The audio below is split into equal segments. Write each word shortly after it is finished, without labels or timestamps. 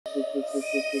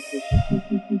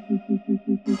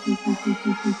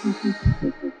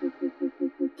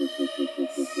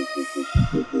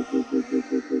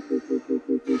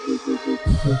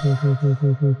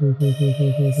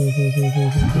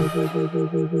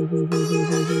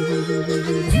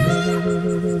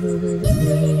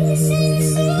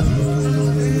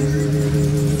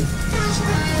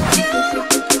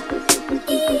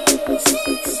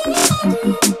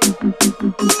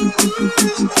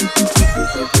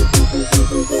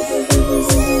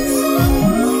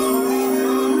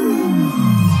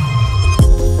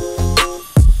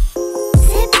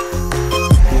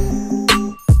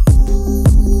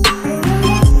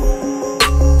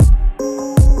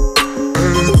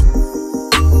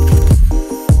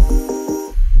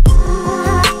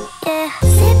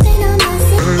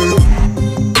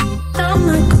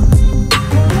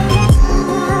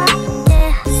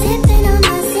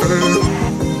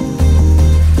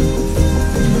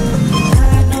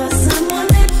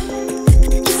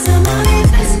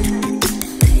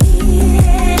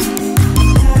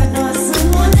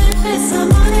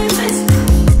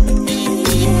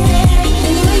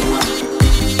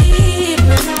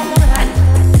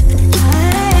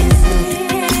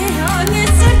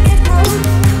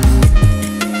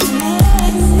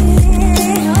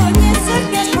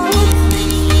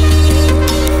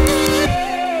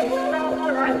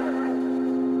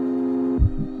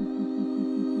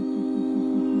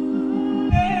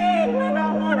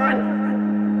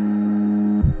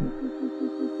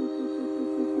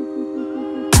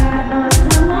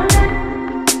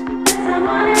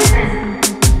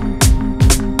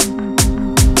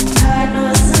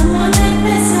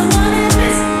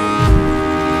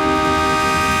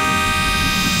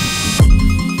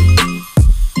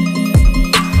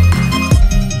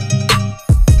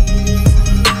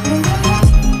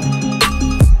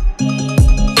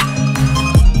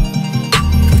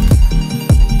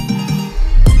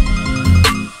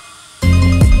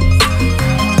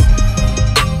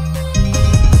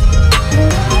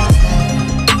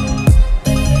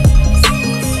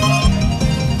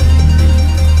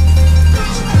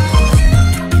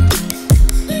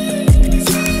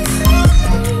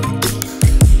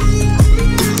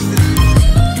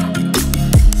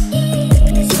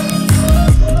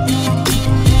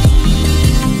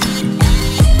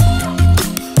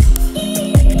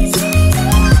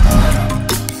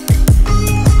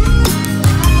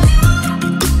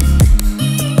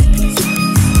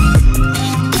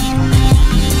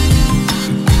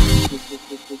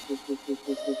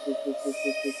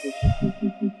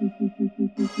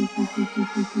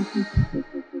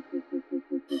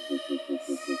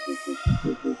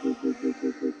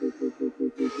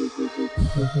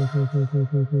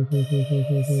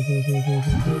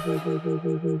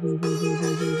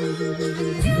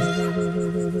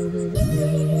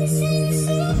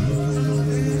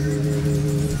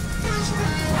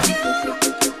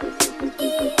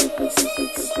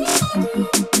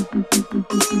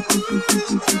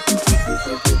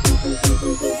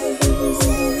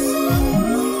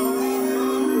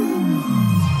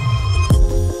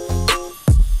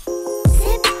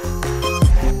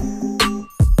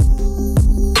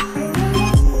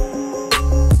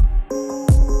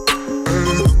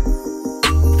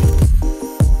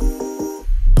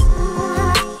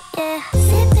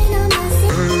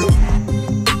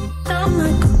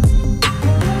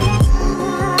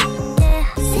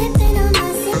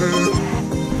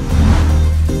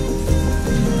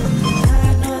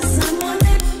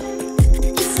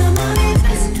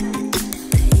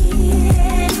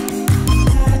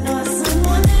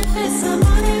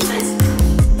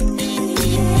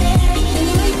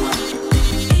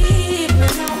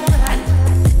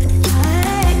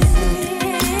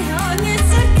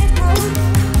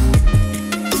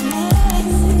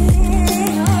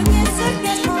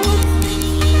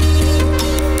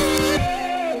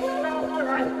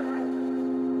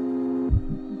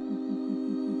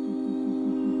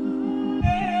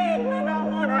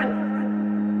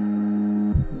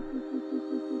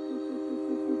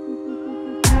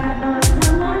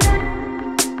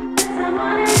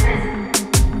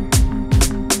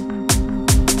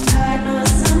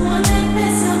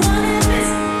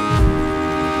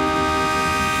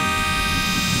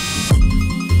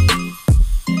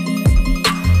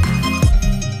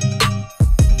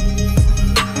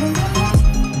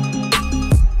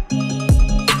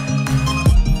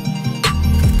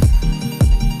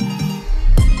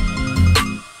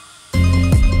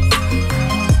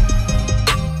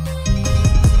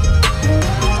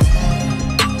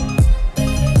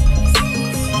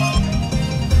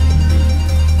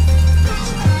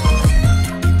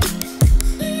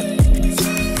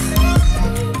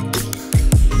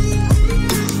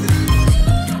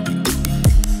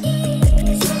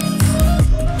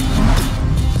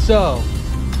So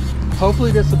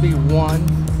hopefully this will be one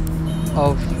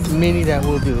of many that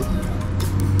we'll do,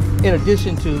 in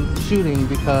addition to shooting,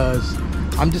 because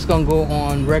I'm just gonna go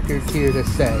on record here to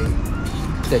say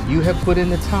that you have put in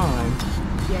the time.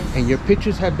 Yes. And your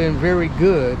pictures have been very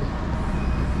good,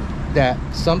 that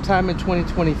sometime in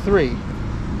 2023,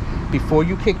 before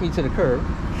you kick me to the curb,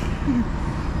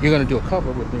 you're gonna do a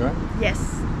cover with me, right? Yes.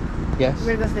 Yes?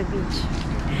 We're going to the beach.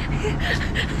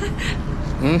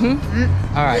 All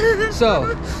right,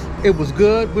 so it was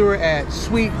good. We were at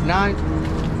Suite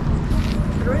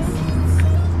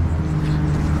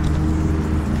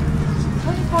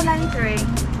 2493.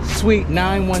 Suite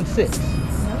 916.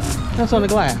 That's on the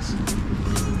glass.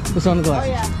 What's on the glass? Oh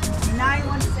yeah,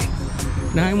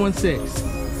 916.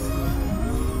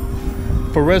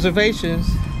 916. For reservations,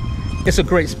 it's a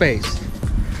great space.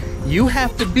 You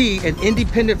have to be an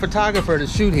independent photographer to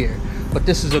shoot here, but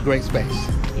this is a great space.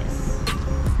 Yes.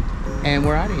 And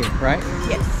we're out of here, right?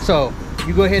 Yes. So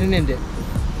you go ahead and end it.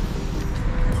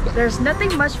 There's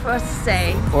nothing much for us to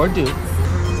say, Or do.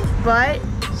 but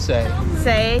Say.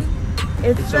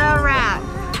 it's a wrap.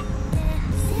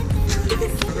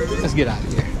 Let's get out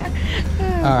of here.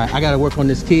 All right, I gotta work on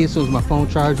this key as soon as my phone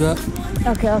charges up,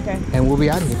 Okay. and we'll be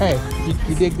out of here. Hey,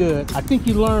 you did good. I think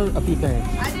you learned a few things.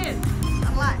 I did.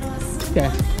 A lot.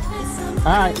 Okay.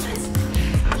 All right.